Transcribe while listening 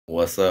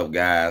What's up,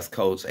 guys?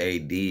 Coach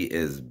AD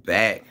is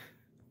back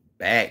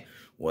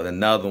with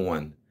another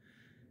one.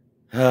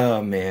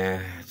 Oh,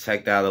 man.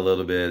 Checked out a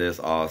little bit of this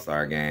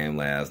All-Star game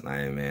last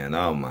night, man.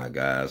 Oh, my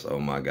gosh. Oh,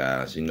 my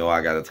gosh. You know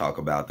I got to talk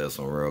about this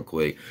one real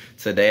quick.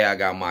 Today, I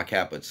got my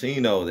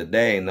cappuccino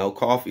today. No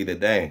coffee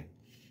today.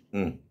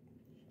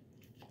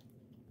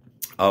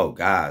 Oh,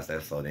 gosh.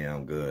 That's so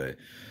damn good.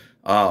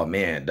 Oh,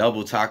 man.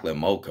 Double chocolate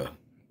mocha.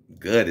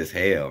 Good as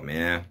hell,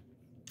 man.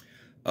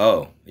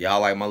 Oh,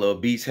 y'all like my little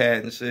beach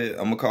hat and shit?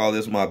 I'm gonna call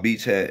this my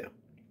beach hat.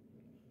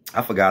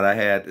 I forgot I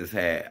had this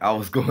hat. I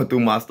was going through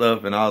my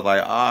stuff and I was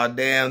like, oh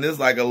damn, this is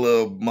like a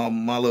little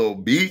my little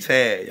beach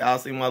hat. Y'all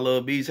see my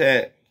little beach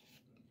hat?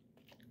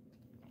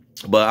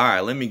 But all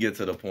right, let me get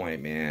to the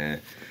point,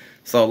 man.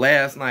 So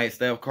last night,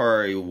 Steph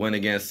Curry went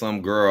against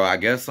some girl, I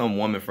guess some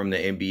woman from the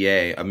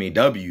NBA,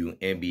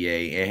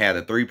 WNBA, and had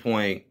a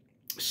 3-point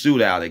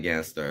shootout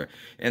against her.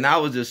 And I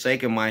was just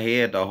shaking my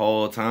head the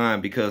whole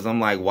time because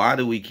I'm like, why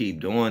do we keep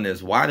doing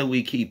this? Why do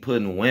we keep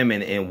putting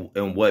women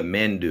in what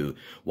men do?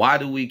 Why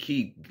do we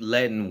keep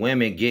letting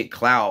women get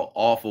clout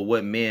off of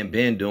what men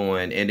been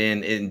doing and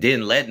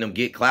then letting them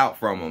get clout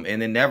from them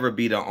and it never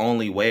be the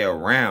only way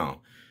around?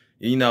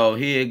 You know,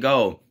 here you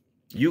go.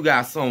 You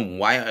got some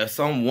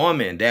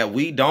woman that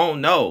we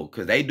don't know,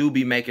 because they do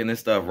be making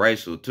this stuff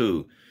racial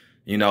too.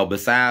 You know,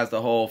 besides the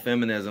whole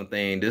feminism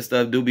thing, this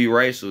stuff do be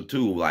racial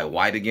too, like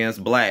white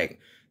against black.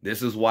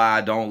 This is why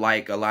I don't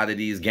like a lot of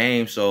these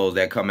game shows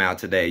that come out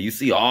today. You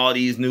see all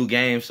these new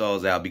game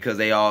shows out because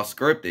they all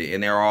scripted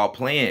and they're all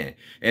planned.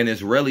 And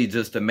it's really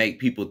just to make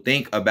people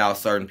think about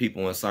certain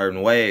people in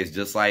certain ways,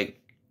 just like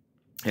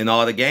in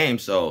all the game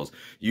shows.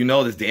 You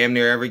know, this damn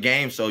near every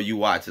game show you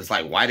watch, it's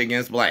like white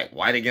against black,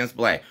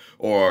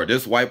 or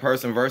this white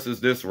person versus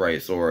this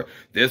race, or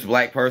this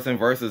black person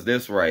versus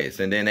this race.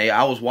 And then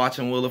I was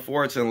watching Wheel of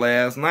Fortune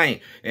last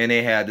night, and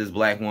they had this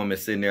black woman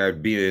sitting there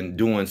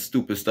doing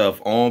stupid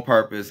stuff on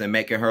purpose and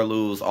making her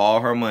lose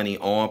all her money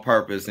on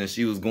purpose, and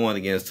she was going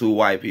against 2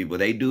 white people.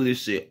 They do this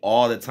shit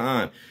all the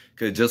time.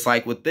 Because just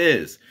like with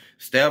this,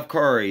 Steph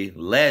Curry,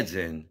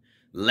 legend,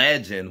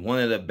 one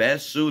of the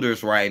best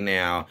shooters right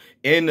now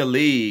in the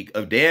league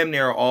of damn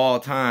near all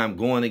time,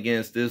 going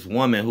against this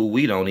woman who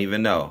we don't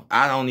even know.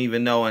 I don't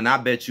even know, and I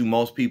bet you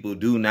most people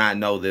do not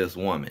know this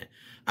woman.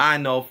 I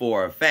know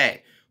for a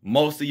fact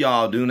most of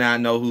y'all do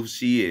not know who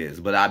she is,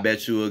 but I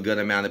bet you a good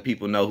amount of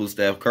people know who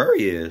Steph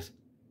Curry is.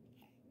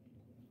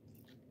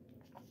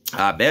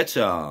 I bet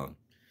y'all.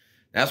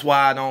 That's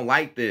why I don't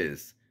like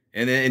this.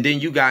 And then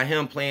you got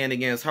him playing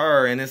against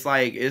her, and it's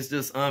like, it's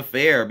just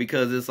unfair,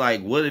 because it's like,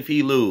 what if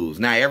he lose?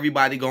 Now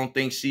everybody gonna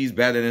think she's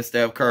better than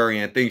Steph Curry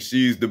and think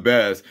she's the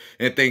best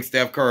and think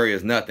Steph Curry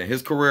is nothing.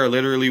 His career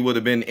literally would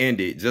have been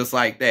ended just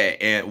like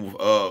that, and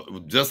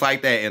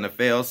in a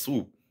failed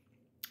swoop.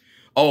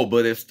 Oh,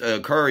 but if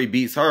Curry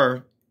beats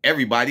her,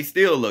 everybody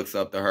still looks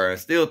up to her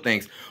and still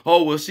thinks,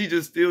 oh, well, she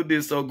just still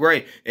did so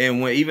great.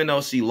 And even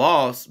though she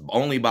lost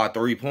only by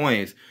 3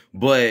 points,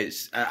 but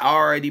I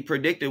already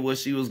predicted what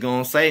she was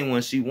going to say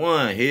when she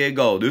won. Here you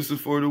go. This is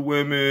for the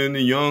women,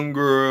 the young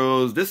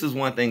girls. This is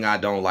one thing I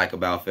don't like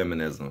about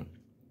feminism.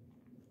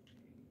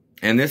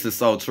 And this is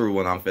so true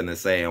what I'm finna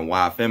say, and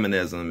why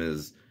feminism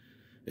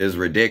is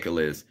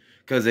ridiculous.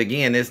 Because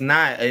again, it's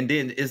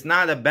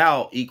not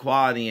about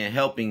equality and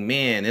helping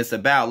men. It's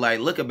about, like,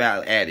 look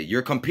about at it.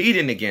 You're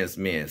competing against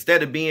men.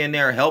 Instead of being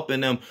there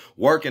helping them,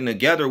 working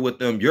together with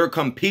them, you're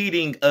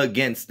competing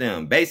against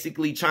them.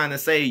 Basically trying to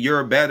say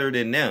you're better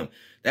than them.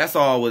 That's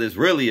all what it's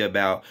really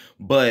about.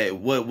 But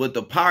what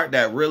the part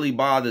that really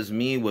bothers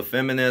me with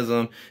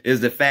feminism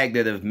is the fact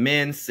that if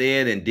men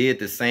said and did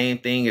the same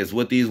thing as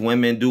what these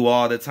women do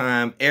all the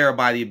time,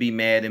 everybody be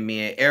mad at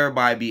men.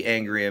 Everybody be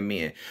angry at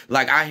men.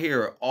 Like, I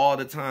hear it all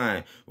the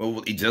time.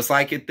 Well, just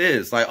like at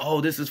this. Like, oh,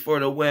 this is for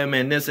the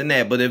women, this and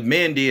that. But if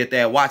men did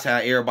that, watch how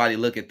everybody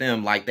look at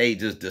them like they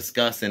just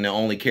disgusting and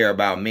only care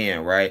about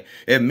men, right?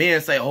 If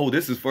men say, oh,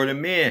 this is for the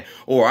men,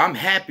 or I'm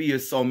happy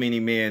as so many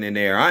men in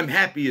there, I'm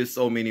happy as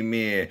so many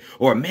men,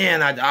 or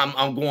man,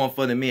 I'm going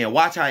for the men.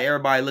 Watch how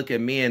everybody look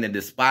at men and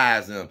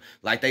despise them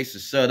like they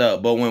should shut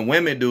up. But when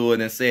women do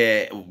it and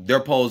say they're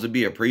supposed to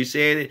be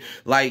appreciated,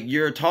 like,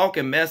 you're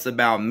talking mess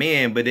about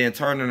men, but then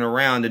turning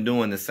around and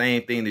doing the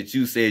same thing that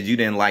you said you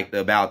didn't like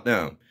about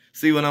them.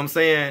 See what I'm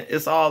saying?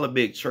 It's all a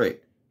big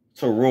trick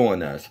to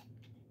ruin us.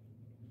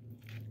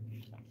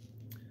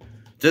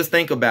 Just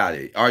think about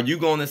it. Are you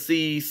going to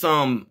see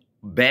some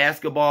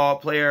basketball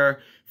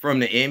player from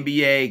the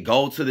NBA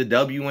go to the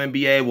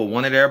WNBA with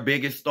one of their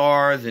biggest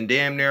stars and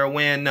damn near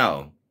win?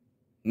 No.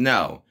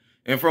 No.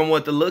 And from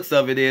what the looks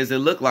of it is, it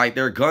looked like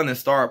they're going to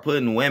start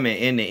putting women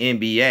in the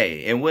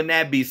NBA. And wouldn't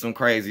that be some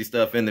crazy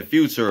stuff in the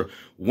future?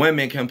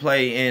 Women can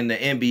play in the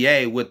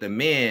NBA with the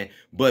men,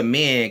 but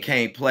men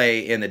can't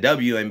play in the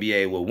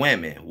WNBA with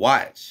women.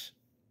 Watch.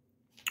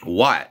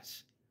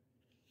 Watch.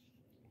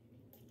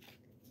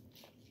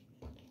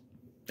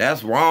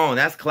 That's wrong.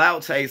 That's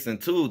clout chasing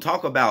too.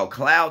 Talk about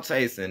clout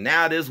chasing.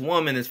 Now this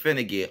woman is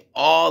finna get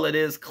all of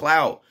this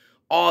clout.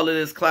 All of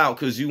this clout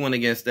because you went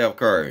against Steph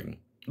Curry.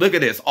 Look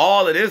at this.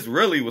 All of this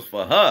really was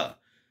for her.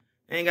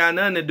 Ain't got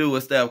nothing to do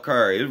with Steph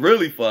Curry. It's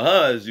really for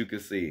her, as you can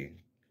see.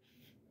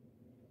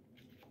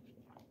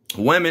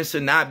 Women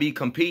should not be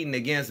competing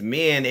against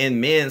men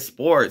in men's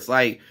sports.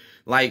 Like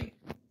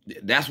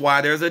that's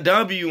why there's a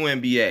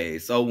WNBA,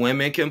 so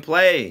women can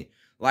play.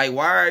 Like,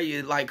 why are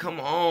you, like, come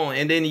on.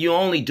 And then you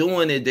only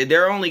doing it,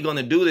 they're only going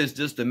to do this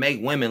just to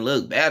make women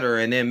look better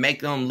and then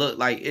make them look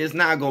like it's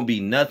not going to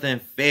be nothing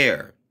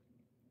fair.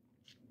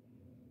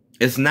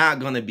 It's not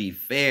going to be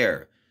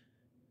fair.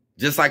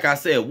 Just like I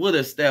said, what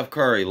if Steph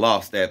Curry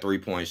lost that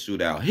three-point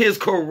shootout? His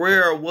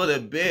career would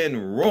have been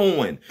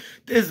ruined.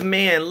 This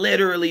man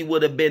literally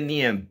would have been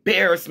the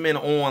embarrassment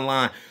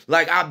online.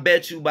 Like, I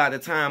bet you by the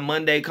time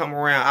Monday come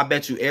around, I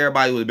bet you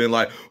everybody would have been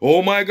like,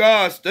 oh my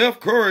God, Steph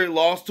Curry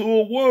lost to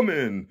a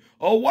woman.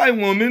 A white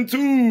woman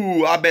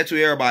too. I bet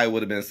you everybody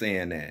would have been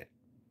saying that.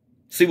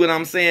 See what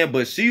I'm saying?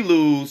 But she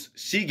lose,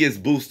 she gets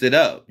boosted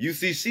up. You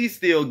see, she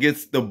still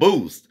gets the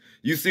boost.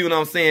 You see what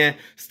I'm saying?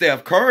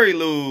 Steph Curry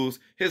lose,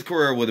 his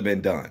career would have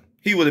been done.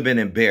 He would have been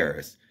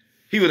embarrassed.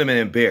 He would have been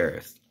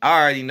embarrassed. I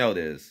already know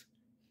this.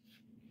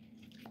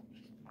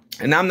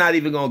 And I'm not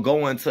even going to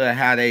go into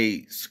how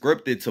they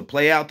scripted to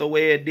play out the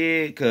way it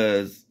did,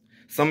 because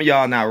some of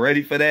y'all not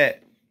ready for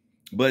that.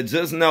 But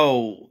just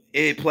know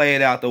it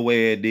played out the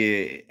way it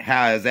did,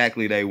 how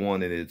exactly they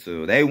wanted it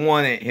to. They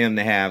wanted him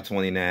to have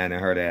 29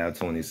 and her to have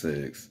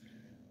 26.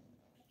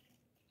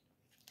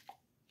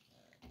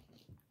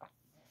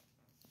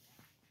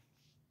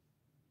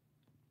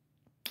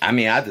 I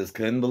mean, I just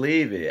couldn't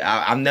believe it.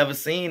 I've never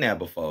seen that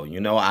before. You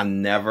know, I've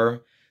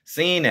never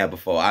seen that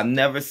before. I've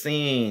never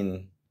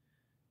seen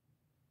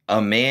a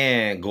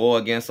man go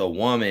against a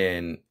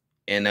woman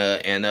in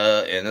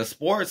a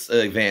sports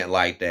event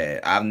like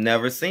that. I've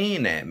never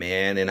seen that,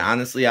 man. And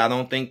honestly, I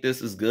don't think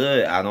this is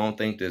good. I don't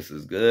think this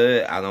is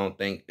good. I don't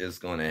think it's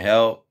going to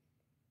help.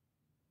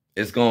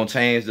 It's going to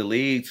change the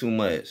league too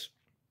much.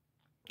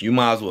 You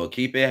might as well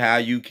keep it how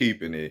you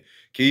keeping it.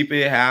 Keep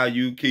it how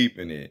you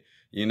keeping it.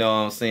 You know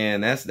what I'm saying?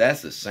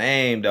 That's a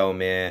shame though,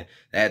 man.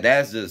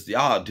 That's just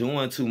y'all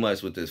doing too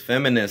much with this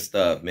feminist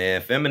stuff,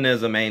 man.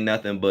 Feminism ain't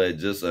nothing but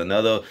just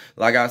another,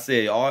 like I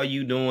said, all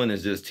you doing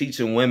is just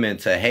teaching women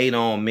to hate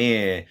on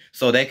men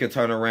so they can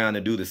turn around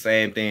and do the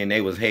same thing they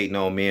was hating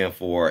on men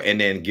for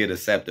and then get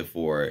accepted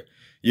for it.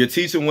 You're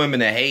teaching women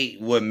to hate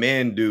what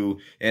men do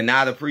and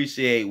not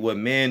appreciate what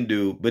men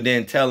do, but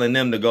then telling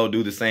them to go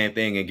do the same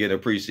thing and get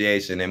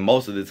appreciation, and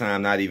most of the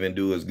time not even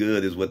do as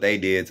good as what they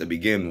did to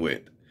begin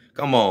with.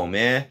 Come on,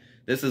 man.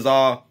 This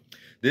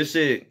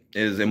shit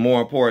is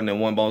more important than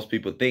what most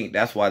people think.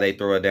 That's why they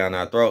throw it down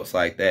our throats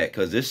like that,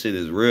 because this shit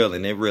is real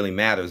and it really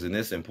matters and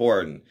it's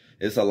important.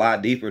 It's a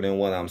lot deeper than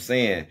what I'm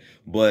saying,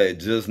 but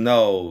just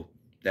know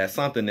that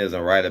something isn't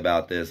right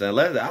about this. And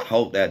I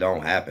hope that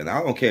don't happen.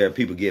 I don't care if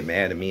people get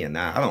mad at me or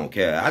not. I don't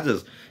care. I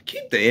just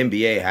keep the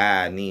NBA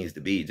how it needs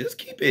to be. Just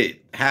keep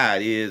it how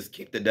it is.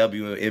 Keep the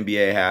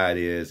WNBA how it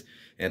is,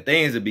 and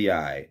things will be all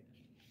right.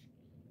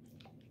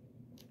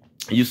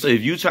 You see,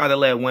 if you try to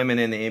let women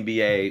in the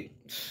NBA,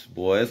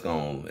 boy, it's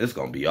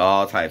gonna be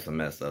all types of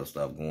messed up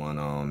stuff going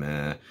on,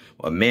 man.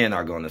 Well, men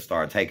are gonna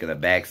start taking a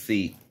back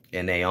seat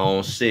in their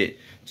own shit,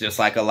 just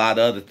like a lot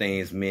of other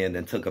things men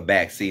then took a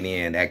back seat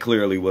in that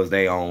clearly was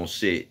their own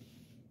shit.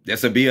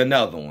 This will be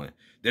another one.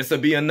 This will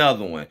be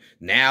another one.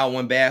 Now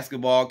when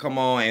basketball come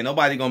on, ain't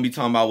nobody gonna be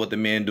talking about what the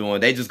men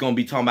doing. They just gonna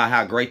be talking about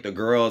how great the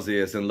girls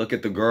is and look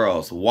at the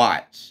girls.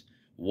 Watch.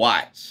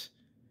 Watch.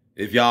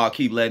 If y'all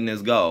keep letting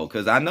this go,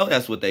 because I know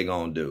that's what they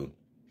gonna do.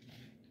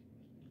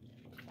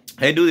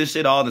 They do this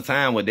shit all the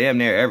time with damn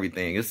near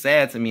everything. It's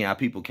sad to me how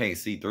people can't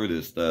see through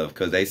this stuff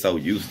because they so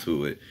used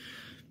to it.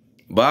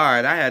 But all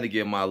right, I had to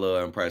get my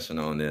little impression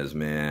on this,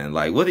 man.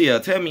 Like, what do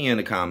y'all tell me in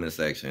the comment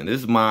section?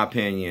 This is my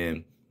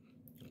opinion.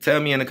 Tell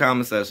me in the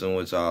comment section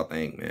what y'all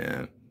think,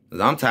 man.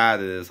 Because I'm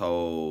tired of this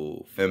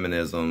whole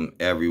feminism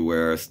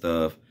everywhere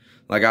stuff.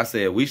 Like I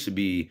said, we should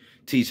be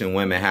teaching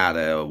women how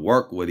to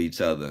work with each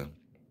other,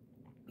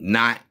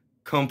 not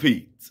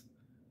compete.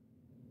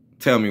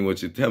 Tell me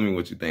what you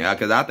think,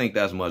 because I think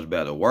that's much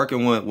better.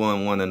 Working with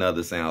one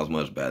another sounds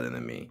much better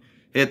than me.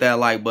 Hit that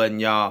like button,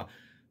 y'all.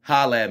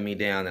 Holla at me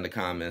down in the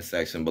comment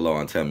section below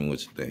and tell me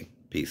what you think.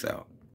 Peace out.